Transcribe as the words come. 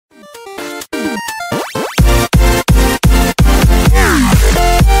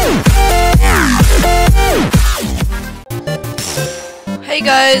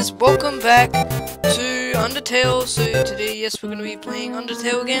guys, welcome back to Undertale. So today, yes, we're going to be playing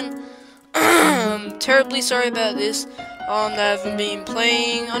Undertale again. Terribly sorry about this, that I haven't been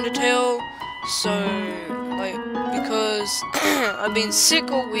playing Undertale, so, because I've been sick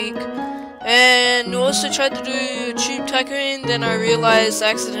all week, and also tried to do Tube Tycoon, then I realized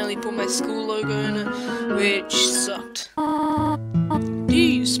I accidentally put my school logo in it, which sucked. Do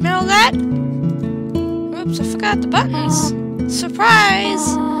you smell that? Oops, I forgot the buttons.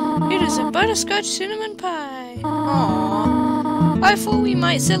 Surprise! It is a butterscotch cinnamon pie. Aww. I thought we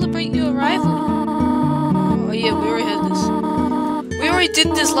might celebrate your arrival. Oh yeah, we already had this. We already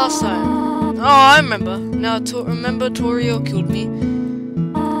did this last time. Oh, I remember. Now, remember Torio killed me.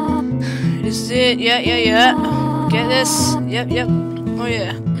 Is it? Yeah. Get this? Yep. Oh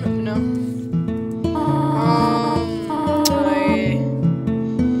yeah. No.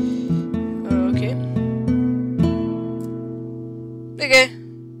 Okay,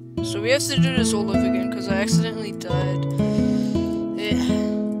 so we have to do this all over again because I accidentally died. Yeah.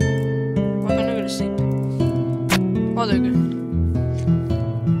 Why can't I go to sleep? Oh, there we go.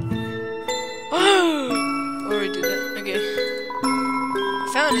 Already did that. Okay.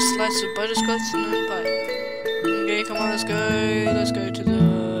 Found a slice of butterscotch cinnamon pie. Okay, come on, let's go. Let's go to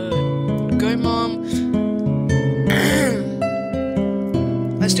the goat mom.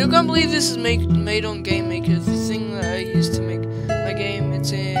 I still can't believe this is made on Game Maker, the thing that I used to make my game.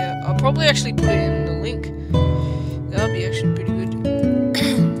 It's I'll probably actually put it in the link. That'll be actually pretty good. So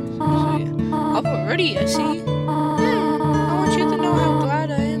yeah, up already, I see. I want you to know how glad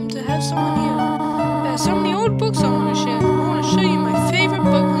I am to have someone here. There are so many old books I want to share. I want to show you my favorite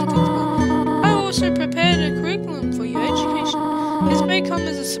book hunting book. I also prepared a curriculum for your education. This may come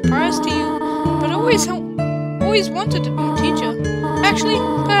as a surprise to you, but I always wanted to be a teacher. Actually,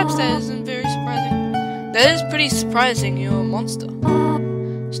 perhaps that isn't very surprising. That is pretty surprising, you're a monster.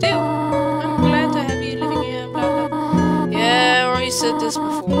 Still, I'm glad to have you living here, blah blah. Yeah, I already said this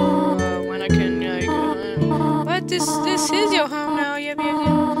before, when I can, go home. But this is your home now, yep.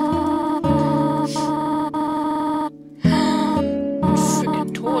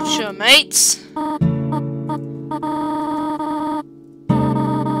 Freaking torture, mates! No,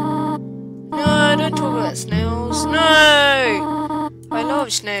 don't talk about snails, no! I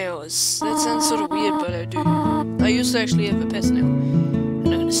love snails. That sounds sort of weird, but I do. I used to actually have a pet snail. And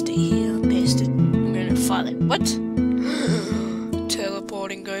I'm gonna stay here, bastard. I'm gonna follow it. What?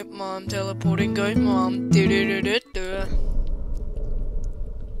 Teleporting goat mom, teleporting goat mom.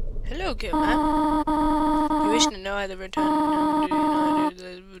 Hello, goat mom. You wish to know how the return.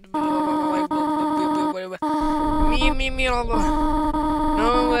 No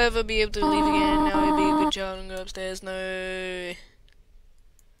one will ever be able to leave again. Now I'll be a good child and go upstairs. No.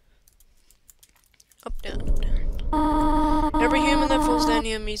 Up, down, up, down. Every human that falls down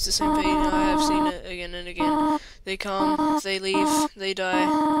here meets the same fate. I have seen it again and again. They come, they leave, they die.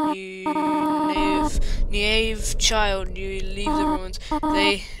 You naive child, you leave the ruins.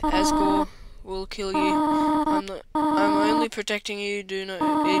 They, Asgore, will kill you. I'm only protecting you. Do you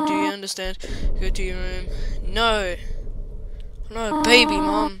understand? Go to your room. No. I'm not a baby,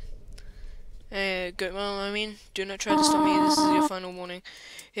 Mom. Goat Mom, I mean. Do not try to stop me. This is your final warning.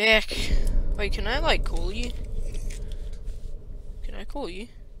 Heck. Wait, can I, call you? Can I call you?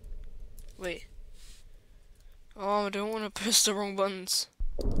 Wait. Oh, I don't want to press the wrong buttons.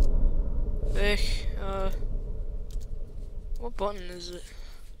 What button is it?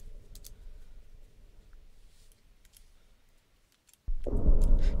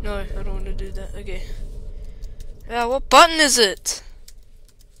 No, I don't want to do that. Okay. What button is it?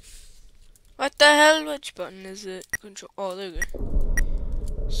 What the hell? Which button is it? Control. Oh, there we go.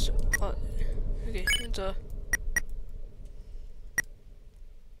 So, okay, enter.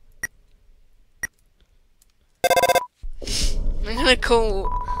 I'm gonna call.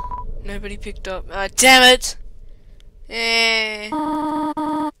 Nobody picked up. Ah, damn it! For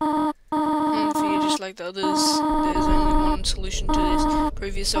you, just like the others, there's only one solution to this.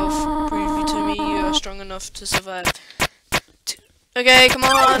 Prove yourself. Prove to me you are strong enough to survive. Okay, come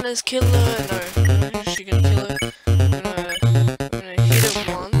on, let's kill her. No, she gonna kill her. I'm gonna hit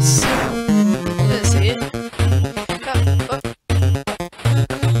her once. That's it.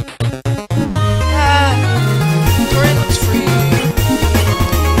 Tori looks free.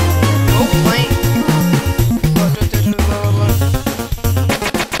 Oh, plane.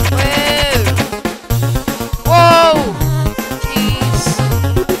 Whoa! Jeez.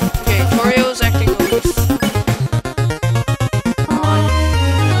 Okay, Torio's acting aloof.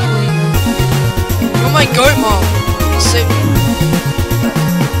 Oh my goat mom! Save me.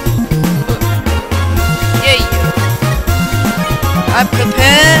 Yeah. I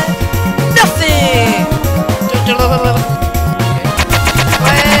prepare nothing!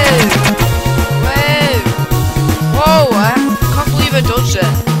 Whoa! I can't believe I dodged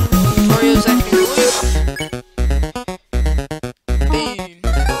that. Torio's acting aloof. Boom.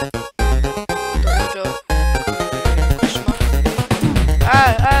 Question mark.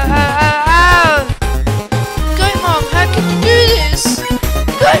 Goat Mom, how can you do this?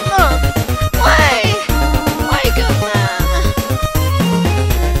 Goat Mom! Why? Why, Goat Mom?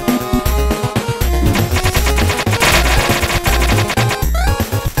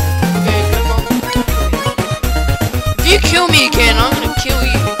 Okay, Goat Mom, don't kill me. If you kill me again, I'm gonna kill you.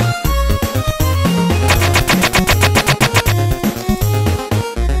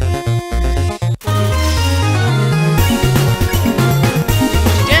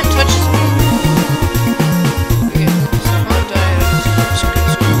 She damn touches me. Okay, so I might die.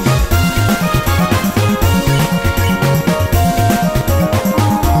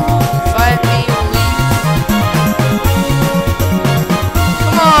 Fight me or leave.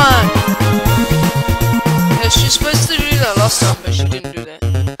 Come on! Yeah, she's supposed to do that last time, but she didn't do that.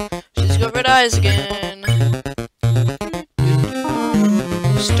 She's got red eyes again.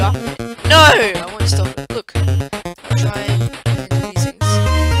 Stop it. No! I won't stop it. Look. I'm trying to do these things.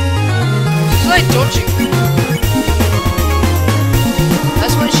 She's like dodging me.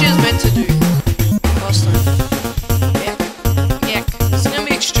 That's what she was meant to do. Last time. Yuck. Yuck. It's gonna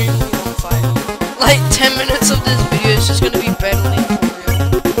be extremely long fight. Like 10 minutes of this video is just gonna be battling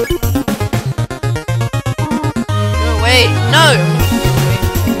for real. Go away. No!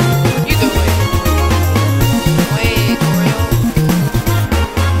 You go away. Away, Goriel.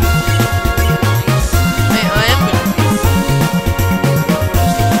 I am gonna leave.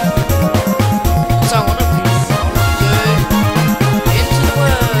 Because I wanna leave. I wanna go into the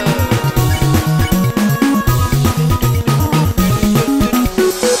world.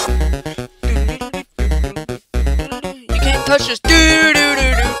 You can't touch us.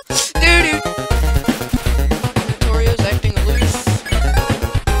 Torio's acting aloof.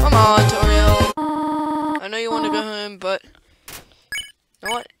 Come on, Torio. I know you want to go home, but you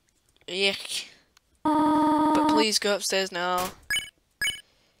know what? Yuck. But please go upstairs now.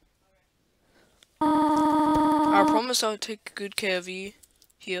 I promise I'll take good care of you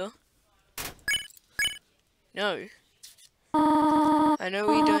here. No. I know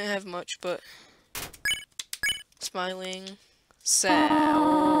we don't have much, but smiling, sad.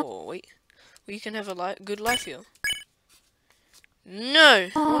 Oh, wait. We can have a good life here. No!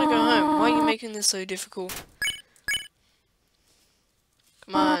 I want to go home. Why are you making this so difficult?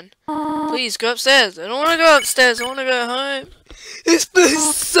 Come on. Please, go upstairs. I don't want to go upstairs. I want to go home. This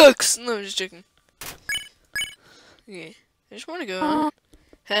place sucks. No, I'm just joking. Okay. I just want to go home.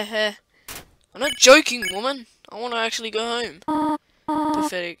 Heh. I'm not joking, woman. I want to actually go home.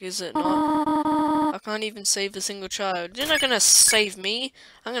 Pathetic, is it not? I can't even save a single child. You're not going to save me.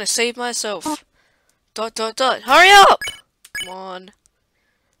 I'm going to save myself. ... Hurry up! Come on.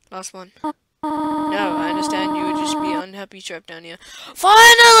 Last one. No, I understand you would just be unhappy trapped down here.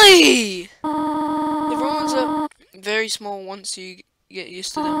 Finally! The ruins are very small once you get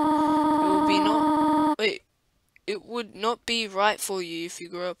used to them. It would not be right for you if you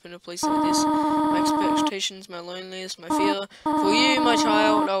grew up in a place like this. My expectations, my loneliness, my fear. For you, my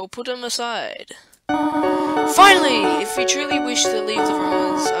child, I will put them aside. Finally! If you truly wish to leave the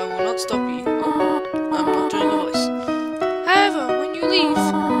ruins, I will not stop you. Oh, I'm not doing the voice. However, when you leave,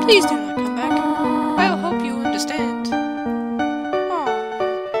 please do not come back. I'll hope you understand.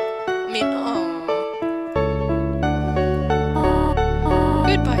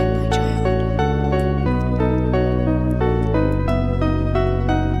 Goodbye, my child.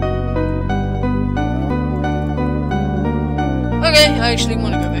 Okay, I actually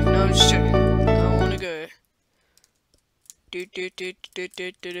want to go back. No, I'm just joking. I want to go.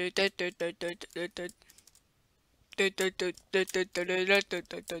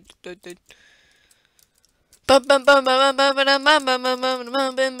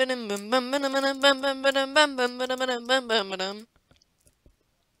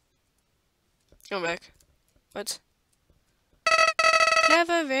 Come back. What?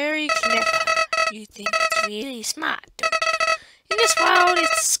 Clever, very clever. You think it's really smart, don't you? In this world,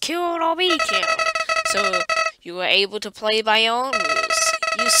 it's killed or be killed. So, you were able to play by your own rules.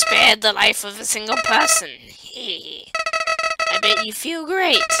 You spared the life of a single person. I bet you feel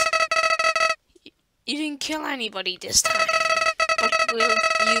great. You didn't kill anybody this time. What will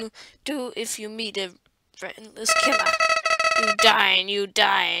you do if you meet a relentless killer? You die and you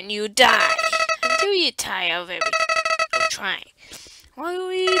die and you die. Until you tire of trying. What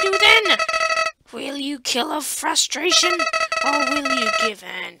will you do then? Will you kill of frustration? Or will you give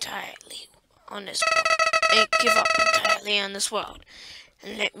entirely on this world? And give up entirely on this world?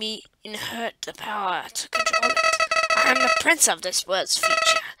 And let me inherit the power to control it. I am the prince of this world's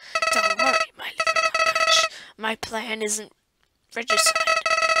future. Don't worry, my little March. My plan isn't regicide.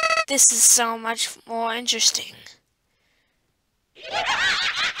 This is so much more interesting.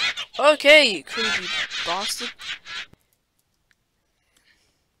 Okay, you creepy bastard.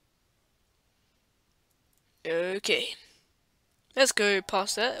 Okay. Let's go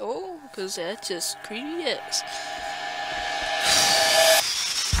past that. Oh, because that's just creepy as.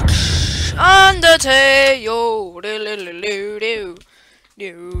 Undertale, yo,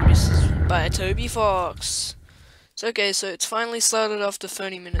 this is by Toby Fox. So okay, so it's finally started after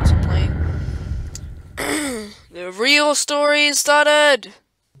 30 minutes of playing. The real story started.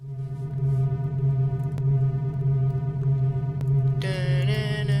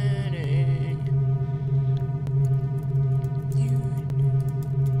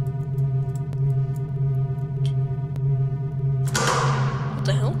 What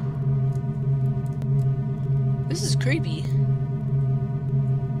the hell? This is creepy.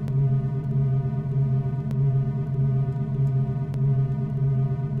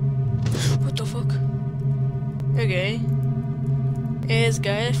 What the fuck? Okay. Is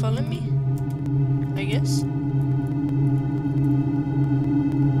guy following me? I guess.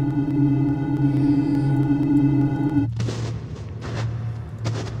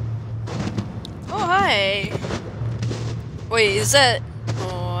 Oh, hi. Wait, is that...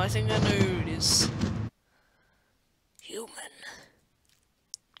 Oh, I think I know who it is. Human.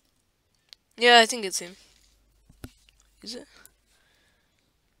 Yeah, I think it's him. Is it?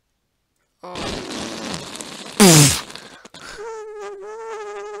 Oh.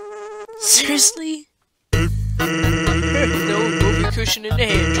 Seriously? No movie cushion in the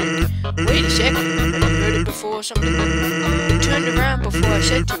hand drink. Wait a second. Have you heard it before or something? You turned around before I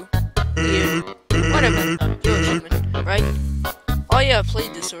said to. Yeah. Whatever. You're human, right? Oh yeah, I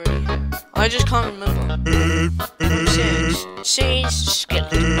played this already. I just can't remember. I'm saying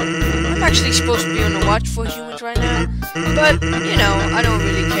skeleton. I'm actually supposed to be on the watch for humans right now, but, you know, I don't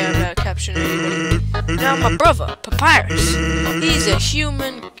really care about capturing anybody. Now my brother, Papyrus, he's a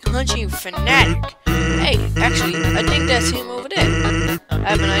human hunting fanatic. Hey, actually, I think that's him over there. I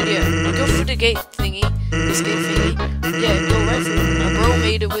have an idea. Go for the gate thingy. This gate thingy. Yeah, go right for it. My bro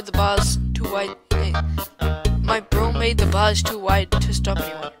made it with the bars too wide. Hey. My bro made the bars too wide to stop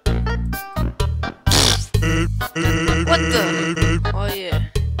anyone. What the? Oh yeah.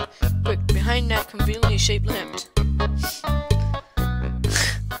 Quick, behind that conveniently shaped lamp.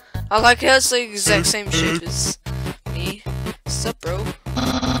 I like how it's the exact same shape as me. Sup, bro?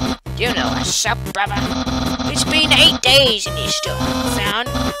 You know what's up, brother? It's been 8 days and you still haven't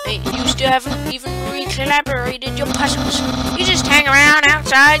found. You still haven't even Collaborated your puzzles. You just hang around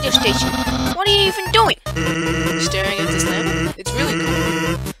outside your station. What are you even doing? staring at this lamp. It's really cool.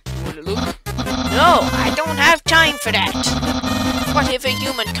 You want to look? No, I don't have time for that. What if a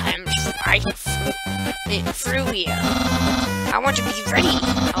human comes right through here? I want to be ready.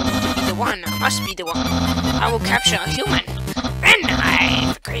 I want to be the one. I must be the one. I will capture a human. Then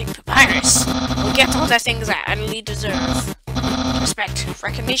I, the great Papyrus, will get all the things I utterly deserve. Respect,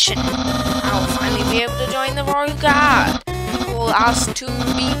 recognition. I will finally be able to join the Royal Guard, who will ask to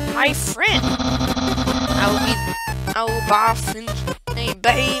be my friend. I will bath and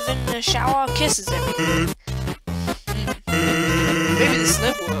bathe in the shower, kisses everything. Maybe this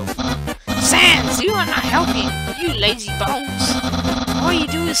lamp will help. Sans, you are not helping, you lazy bones. All you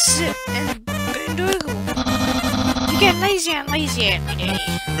do is sit and boondoggle. You get lazier and lazier every day.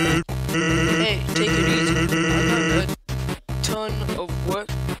 Hey, take it easy. I got a ton of work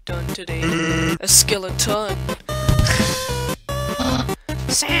done today. A skeleton.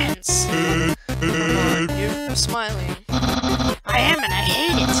 Sans. Come on, you're smiling. I am and I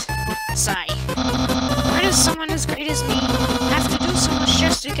hate it. Sigh. Why does someone as great as me have to do so much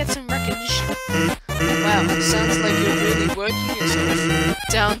just to get some recognition? Wow, it sounds like you're really working yourself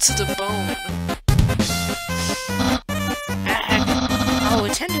down to the bone. I will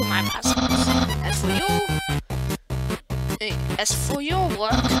attend to my puzzles. As for your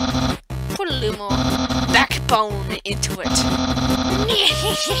work, put a little more backbone into it.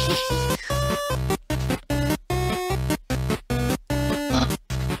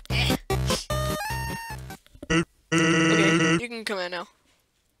 Okay, you can come out now.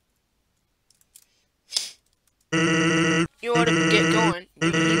 You ought to get going.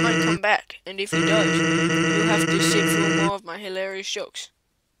 He might come back, and if he does, you'll have to sit through more of my hilarious jokes.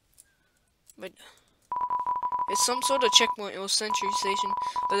 But it's some sort of checkpoint or sentry station,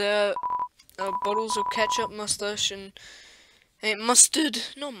 but there are bottles of ketchup, mustache, and Hey, mustard,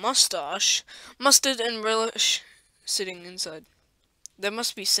 not mustache. Mustard and relish sitting inside. There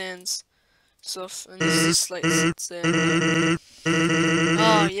must be sans stuff, and this is slate sits there.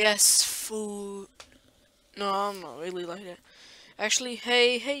 Oh, yes, food. No, I'm not really like that. Actually,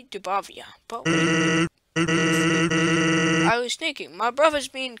 hey, Dubavia. But wait a minute. I was thinking, my brother's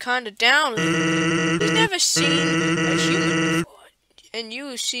been kinda down lately. He's never seen a human before. And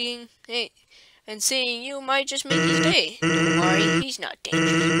you seeing, and seeing you might just make his day. Don't worry, he's not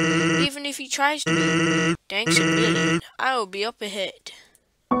dangerous. Even if he tries to be. Thanks a million. I will be up ahead.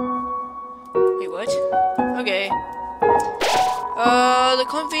 Wait, what? Okay. The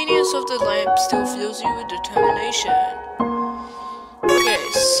convenience of the lamp still fills you with determination.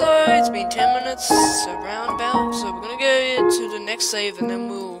 Okay, so it's been 10 minutes, so roundabout, so we're gonna go to the next save and then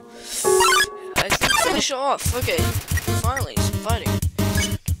we'll, I think, finish it off. Okay, finally, some fighting.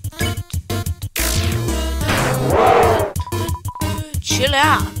 Chill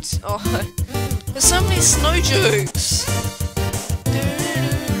out. Oh, there's so many snow jokes.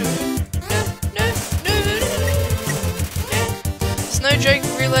 Snowdrake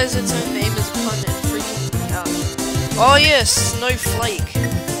realized its own name is pun and freaking out. Oh yes, Snowflake. Yeah.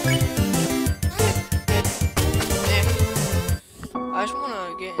 I just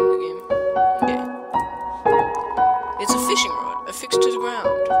wanna get in the game. Okay. It's a fishing rod, affixed to the ground.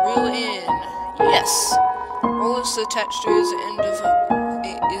 Reel in. Yes. All that's attached to his end of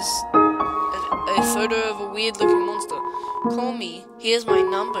is a photo of a weird-looking monster. Call me. Here's my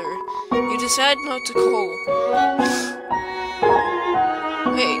number. You decide not to call.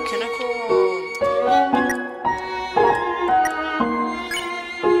 Hey, can I call?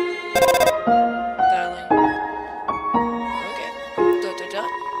 Dialing. Okay.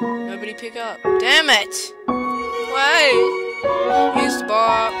 Nobody pick up. Damn it! Why? Use the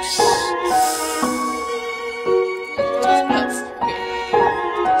box.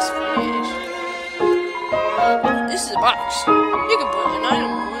 This is a box. You can put an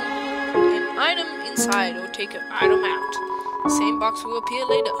item inside or take an item out. The same box will appear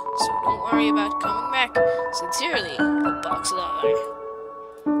later, so don't worry about coming back. Sincerely, a box lover.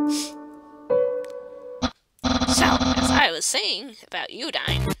 So, as I was saying about you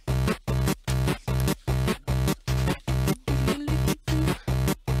dying.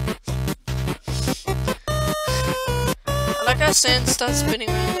 I like how sand starts spinning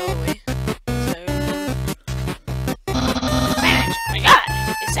around the other way. My god,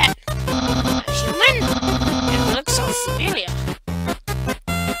 is that a human? It looks so familiar.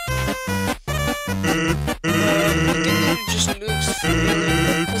 I think it just looks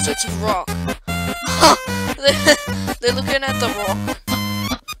familiar because it's a rock. They're looking at the rock.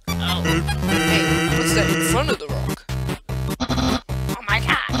 Oh. Hey, what's that in front of the rock? Oh my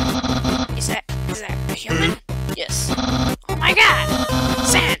god. Is that a human? Yes. Oh my god.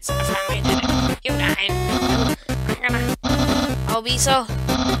 Sans, I finally did it. You died. I'll be so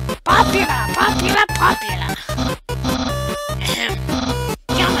popular. Ahem.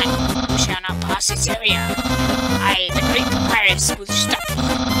 Human, you shall not pass this area. I, the great papyrus, will stop you.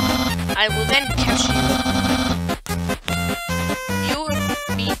 I will then capture you. You will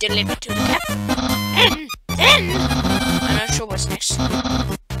be delivered to the captain. And then, I'm not sure what's next.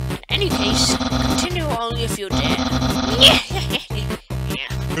 In any case, continue only if you dare. Yeah.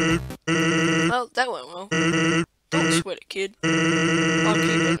 Well, that went well. Don't sweat it, kid. I'll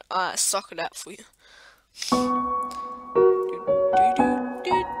keep an eye socket out for you.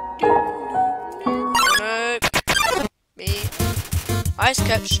 Nope. Me. Ice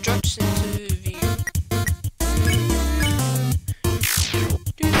cap struts into view.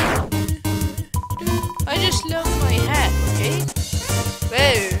 I just love my hat, okay?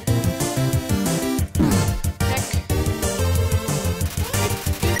 Whoa. Heck.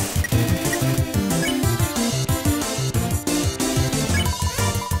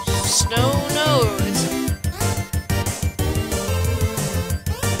 Snow nose.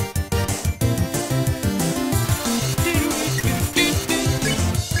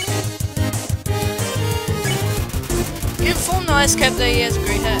 Inform the ice cap that he has a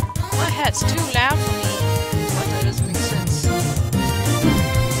great hat. My hat's too loud for me. What, that doesn't make sense.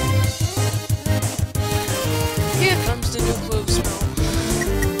 Here comes the new clove smell.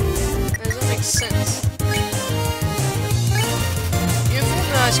 That doesn't make sense. You inform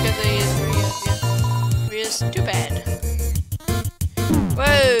the ice cap that he has a great hat. Yeah. Yes, too bad.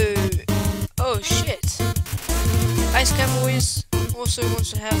 Whoa! Oh shit. Ice cap always also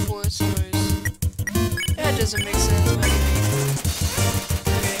wants to have for its nose. That doesn't make sense, but anyway.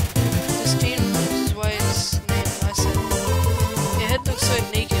 Okay. This team is why it's named I said. Your head looks so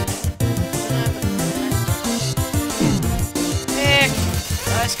naked.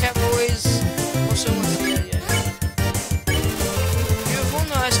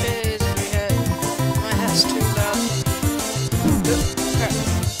 nice guys, we had my hat's too loud. Crap.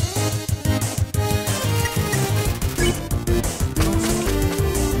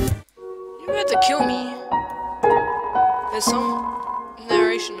 You had to kill me. There's some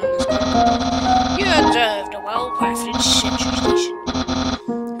narration on this game. You observed a well-crafted sentry station.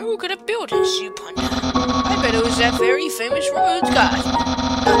 Who could have built it, you ponder? I bet it was that very famous roads guy.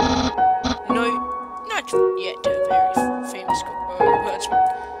 No, not yet a very famous wordsman.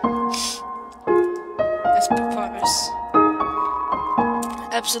 That's papyrus.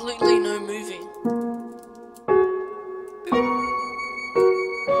 Absolutely no moving.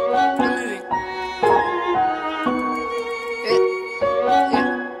 No moving.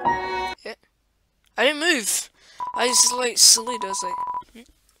 Yeah. I didn't move. I just like silly does like.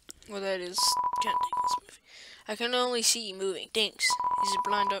 Well, that is. Can't think this movie. I can only see you moving. Thanks. He's a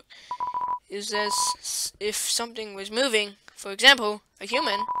blind dog. Is as if something was moving. For example, a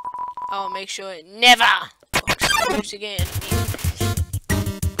human. I'll make sure it never moves again.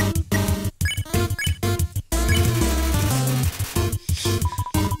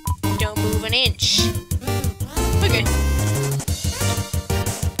 Don't move an inch. Okay.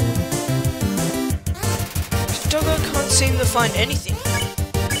 Doggo can't seem to find anything.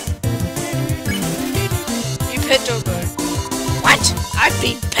 You pet Doggo. What? I've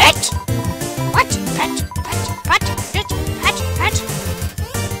been pet? What? Pet?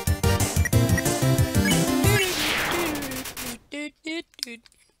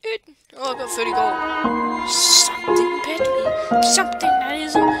 Oh, I got 30 gold. Something pet me. Something that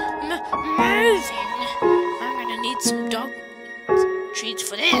isn't moving. I'm gonna need some dog treats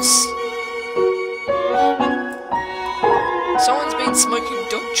for this. Someone's been smoking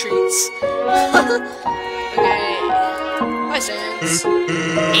dog treats. Okay. Hi, Sans.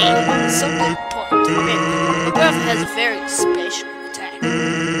 Something important to remember. The Buff has a very special attack.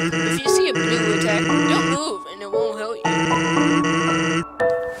 If you see a blue attack, don't move and it won't hurt you.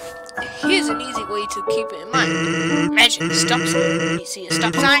 Here's an easy way to keep it in mind. Imagine a stop sign. When you see a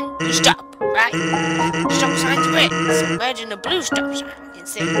stop sign, you stop, right? Stop sign's red, so imagine a blue stop sign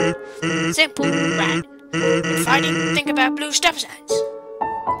instead. Simple, right? In fighting, think about blue stop signs.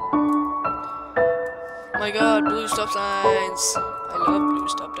 My god, blue stop signs. I love blue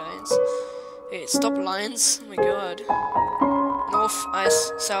stop signs. Hey, stop lines. Oh my god. North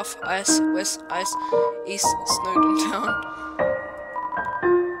ice, south ice, west ice, east Snowdon town.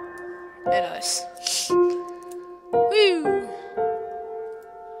 And ice. Woo!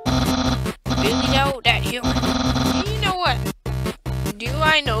 Really know that human? Do you know what? Do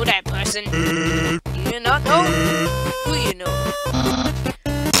I know that person? Do you not know? Who you know?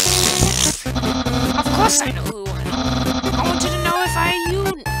 Of course I know who I know. I wanted to know if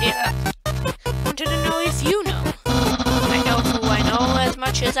wanted to know if you know. I know who I know as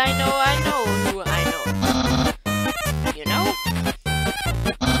much as I know who I know. You know?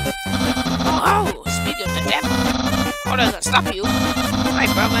 Oh, speak of the devil. How does that stop you? Hi,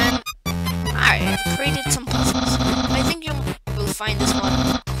 brother. I have created some puzzles. I think you will find this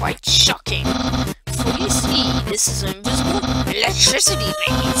one quite shocking. For you see, this is an invisible electricity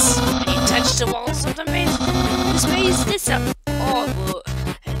maze. When you touch the walls of the maze, this maze lights up. All will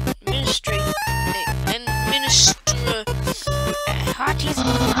hearties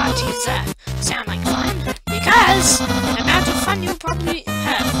sound like fun, because the amount of fun you probably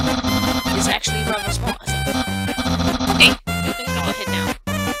have is actually rather small, I think. Okay, you can go ahead now.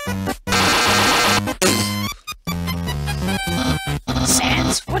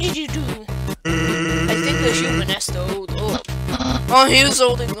 Sans, what did you do? I think the human has to hold the orb. Oh, he was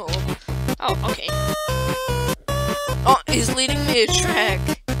holding the orb. Oh, okay. Oh, he's leading me a track.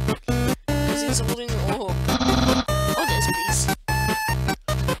 Because he's holding the orb. Oh, this, please.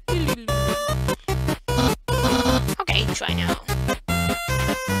 Okay, try now.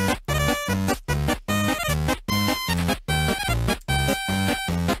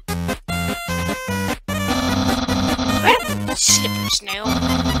 Slippery snail.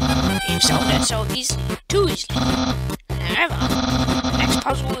 You solved that so easily, too easily. However, the next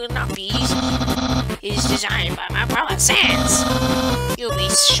puzzle will not be easy. It is designed by my brother Sans. You'll be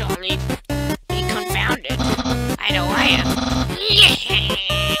surely be confounded. I know I am.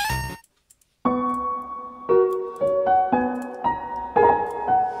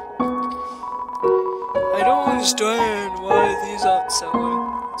 I don't understand why these aren't selling.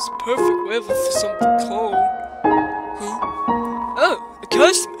 It's perfect weather for something cold. Huh? Oh, a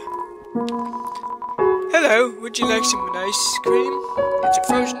customer. Hello, would you like some ice cream? It's a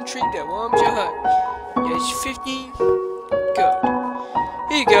frozen treat that warms your heart. Yes, 15 gold.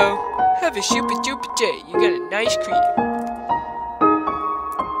 Here you go. Have a super duper day. You got a nice cream.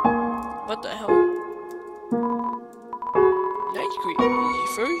 What the hell? Nice cream.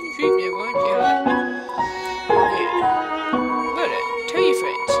 Frozen cream there, won't you? Yeah. But tell your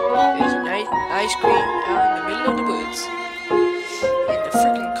friends, there's a nice ice cream out in the middle of the woods. In the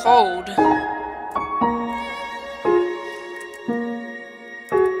freaking cold.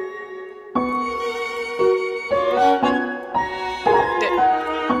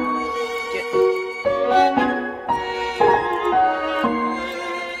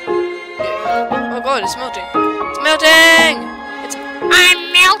 Oh god, it's melting. It's melting!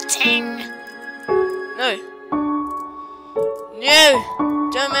 I'm melting! No. No!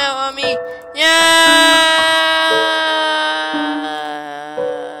 Don't melt on me! No!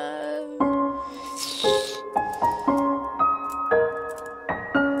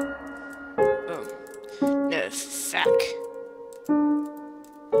 Oh. No, fuck.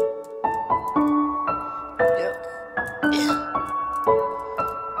 Yep.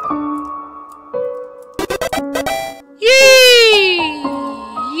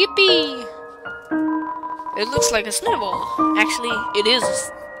 Yippee! It looks like a snowball. Actually, it is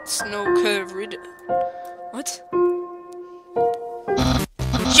a snow curve rid. What?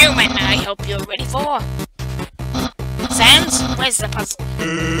 Human, I hope you're ready for. Sans, where's the puzzle?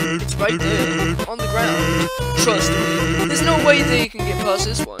 It's right there, on the ground. Trust me, there's no way they can get past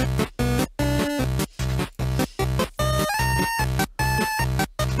this one.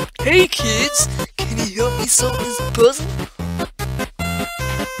 Hey kids, can you help me solve this puzzle?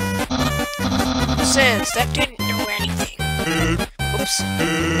 Sans, that didn't do anything. Oops. I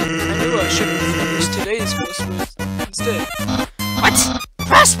knew I should have used today's password instead. What?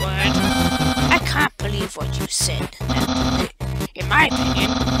 Password? I can't believe what you said. In my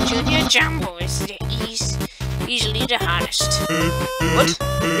opinion, Junior Jumbo is easily the hardest. What?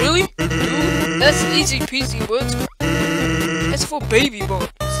 Really? Dude, that's easy peasy words. That's for baby boys.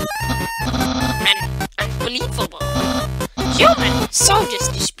 Unbelievable. Human, solve this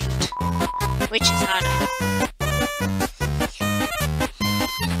dispute. Which is harder?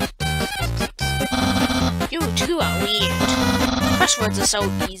 You two are weird. Crosswords are so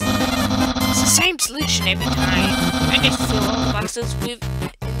easy. It's the same solution every time. I just fill all the boxes with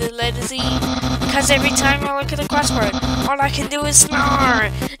the letter Z. Because every time I look at a crossword, all I can do is snore.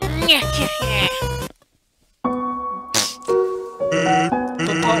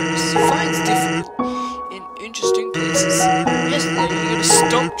 Papyrus finds different in interesting places. Yes, you gotta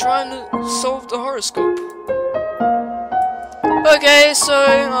stop trying to solve the horoscope. Okay, so,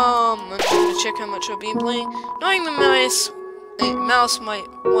 I'm gonna check how much I've been playing. Knowing the mouse might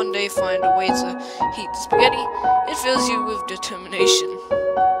one day find a way to heat the spaghetti, it fills you with determination.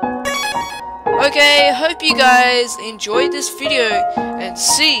 Okay, hope you guys enjoyed this video, and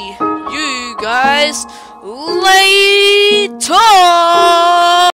see you guys later!